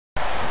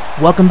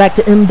Welcome back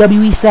to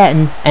MWE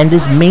Satin and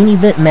this main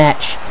event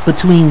match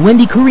between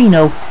Wendy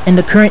Carino and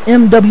the current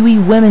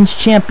MWE Women's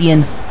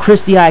Champion,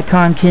 Christy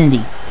Icon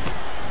Kennedy.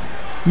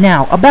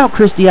 Now, about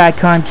Christy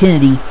Icon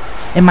Kennedy,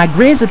 in my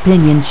greatest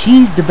opinion,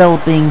 she's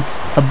developing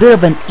a bit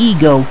of an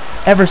ego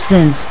ever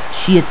since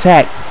she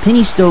attacked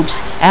Penny Stokes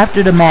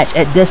after the match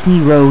at Destiny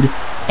Road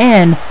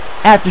and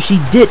after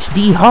she ditched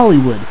Dee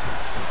Hollywood,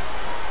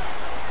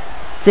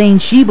 saying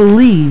she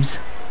believes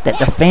that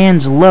the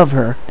fans love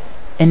her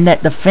and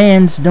that the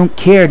fans don't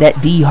care that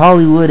Dee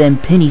Hollywood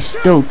and Penny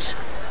Stokes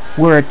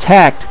were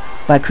attacked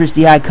by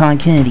Christy Icon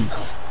Kennedy.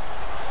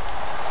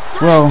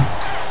 Well,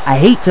 I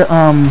hate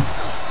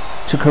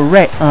to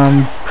correct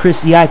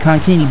Christy Icon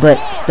Kennedy, but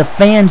the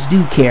fans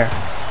do care.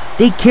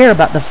 They care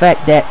about the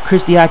fact that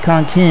Christy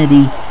Icon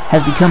Kennedy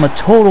has become a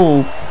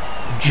total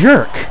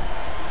jerk.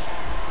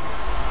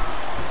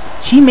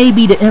 She may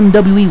be the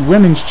MWE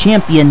Women's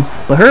Champion,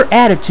 but her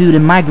attitude,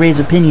 in my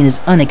greatest opinion, is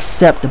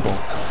unacceptable.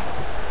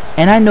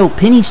 And I know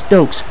Penny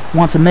Stokes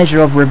wants a measure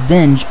of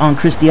revenge on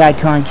Christy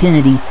Icon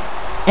Kennedy,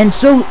 and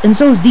so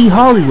is Dee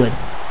Hollywood.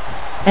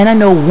 And I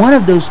know one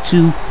of those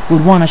two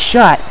would want a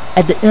shot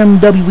at the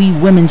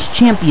MWE Women's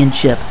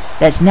Championship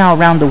that's now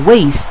around the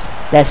waist,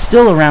 that's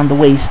still around the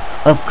waist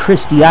of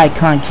Christy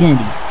Icon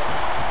Kennedy.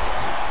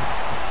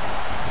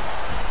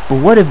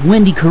 But what if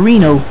Wendy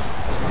Carino,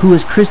 who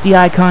is Christy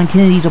Icon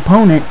Kennedy's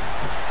opponent,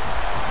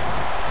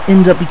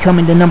 ends up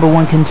becoming the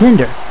 ¡1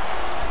 contender?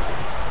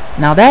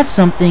 Now that's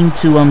something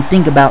to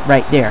think about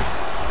right there.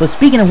 But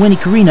speaking of Wendy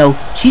Carino,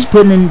 she's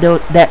putting in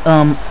that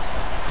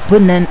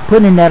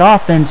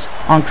offense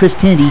on Chris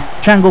Kennedy,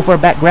 trying to go for a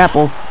back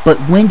grapple, but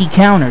Wendy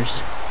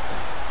counters.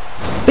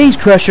 Face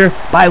crusher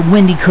by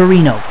Wendy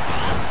Carino.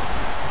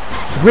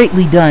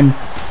 Greatly done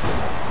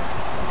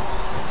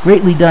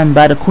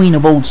by the Queen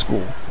of Old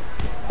School.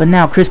 But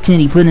now Chris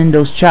Kennedy putting in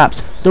those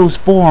chops, those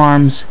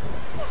forearms,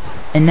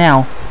 and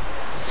now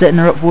setting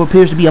her up for what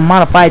appears to be a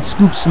modified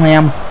scoop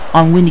slam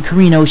on Wendy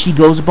Carino. She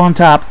goes up on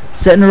top,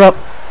 setting her up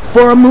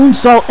for a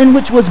moonsault, in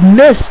which was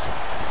missed.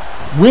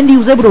 Wendy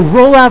was able to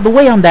roll out of the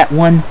way on that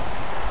one.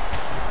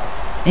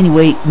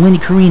 Anyway, Wendy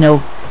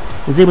Carino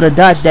was able to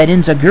dodge that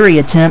enziguri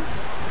attempt.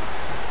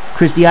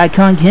 Christy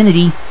Icon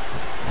Kennedy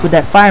with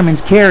that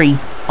fireman's carry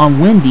on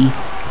Wendy.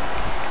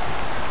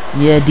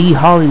 Yeah, Dee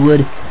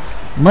Hollywood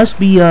must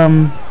be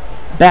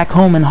back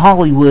home in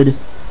Hollywood,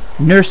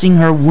 nursing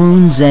her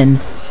wounds and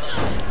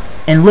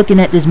looking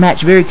at this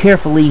match very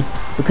carefully,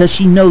 because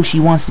she knows she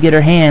wants to get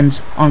her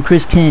hands on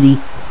Chris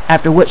Kennedy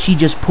after what she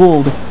just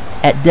pulled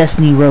at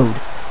Destiny Road.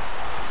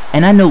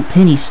 And I know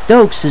Penny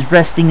Stokes is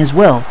resting as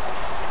well.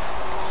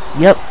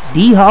 Yep,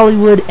 Dee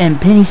Hollywood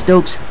and Penny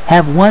Stokes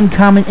have one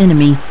common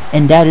enemy,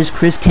 and that is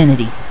Chris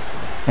Kennedy.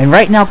 And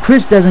right now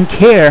Chris doesn't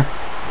care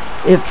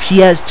if she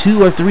has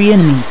 2 or 3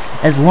 enemies,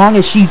 as long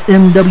as she's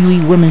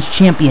MWE Women's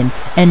Champion.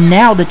 And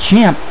now the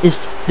champ is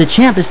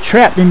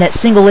trapped in that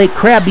single leg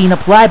crab being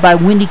applied by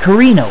Wendy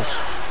Carino.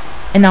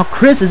 And now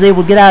Chris is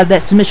able to get out of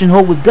that submission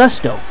hold with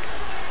gusto.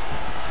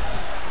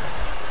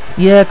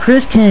 Yeah,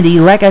 Chris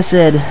Kennedy, like I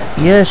said,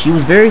 yeah, she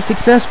was very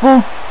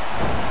successful,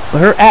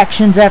 but her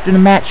actions after the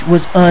match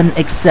was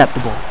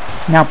unacceptable.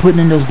 Now putting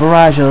in those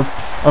barrage of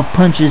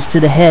punches to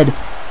the head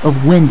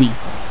of Wendy.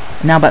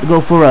 Now about to go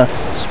for a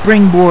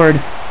springboard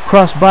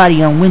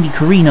crossbody on Wendy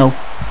Carino.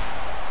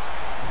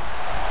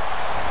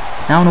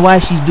 I don't know why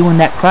she's doing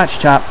that crotch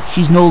chop.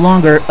 She's no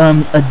longer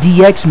a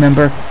DX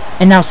member.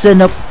 And now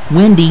setting up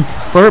Wendy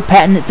for her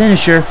patented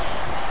finisher,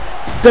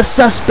 the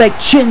suspect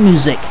chin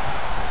music.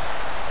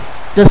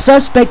 The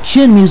suspect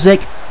chin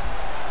music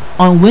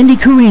on Wendy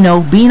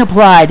Carino being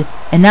applied,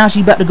 and now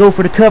she's about to go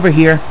for the cover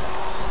here.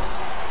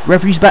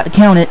 Referee's about to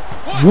count it.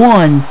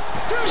 1,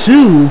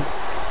 2,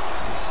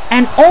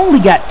 and only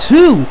got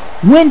 2.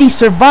 Wendy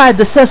survived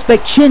the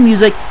suspect chin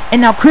music,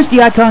 and now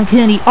Christy Icon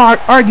Kennedy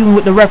arguing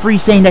with the referee,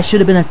 saying that should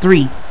have been a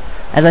 3.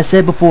 As I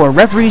said before,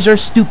 referees are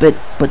stupid,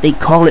 but they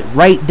call it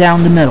right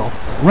down the middle.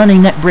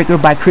 Running neck breaker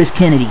by Chris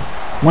Kennedy.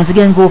 Once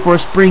again, go for a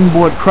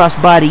springboard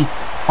crossbody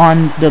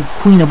on the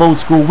Queen of Old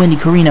School, Wendy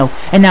Carino.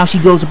 And now she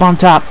goes up on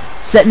top,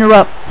 setting her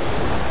up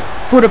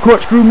for the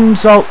corkscrew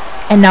moonsault.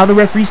 And now the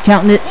referee's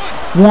counting it.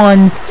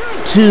 1,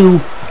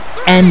 2,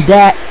 and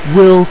that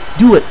will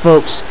do it,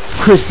 folks.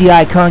 Christy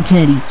Icon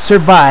Kennedy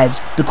survives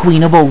the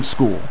Queen of Old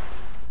School.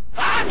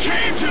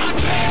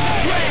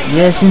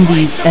 Yes,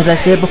 indeed. As I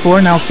said before,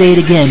 and I'll say it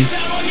again,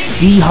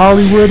 Dee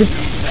Hollywood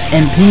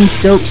and Penny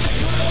Stokes,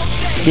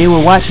 they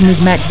were watching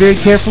this match very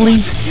carefully,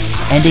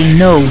 and they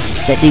know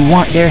that they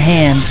want to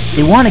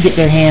get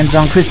their hands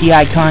on Christy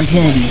Icon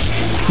Kennedy,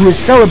 who is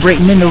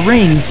celebrating in the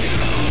ring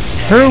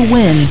her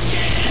win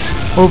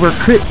over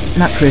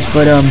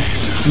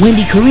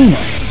Wendy Carino.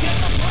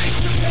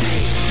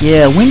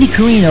 Yeah, Wendy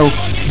Carino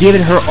gave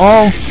it her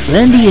all, but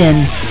in the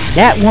end,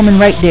 that woman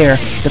right there,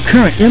 the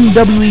current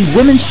MWE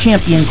Women's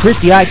Champion,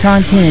 Christy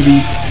Icon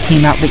Kennedy,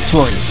 came out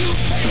victorious.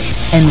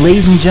 And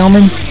ladies and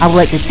gentlemen, I would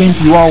like to thank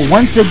you all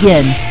once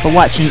again for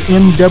watching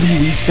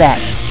MWE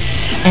Satin.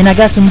 And I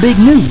got some big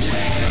news.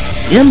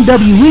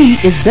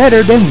 MWE is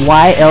better than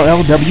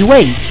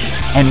YLLWA.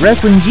 And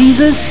Wrestling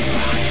Jesus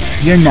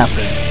you're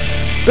nothing.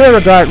 But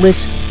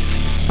regardless,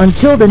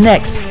 until the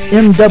next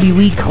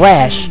MWE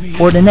clash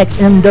or the next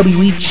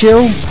MWE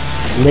chill,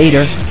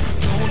 later.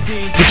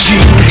 But you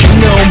can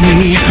know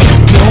me,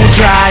 don't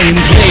try and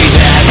play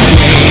that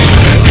game.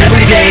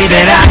 Every day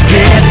that I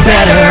get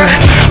better,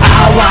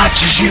 I'll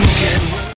watch as you get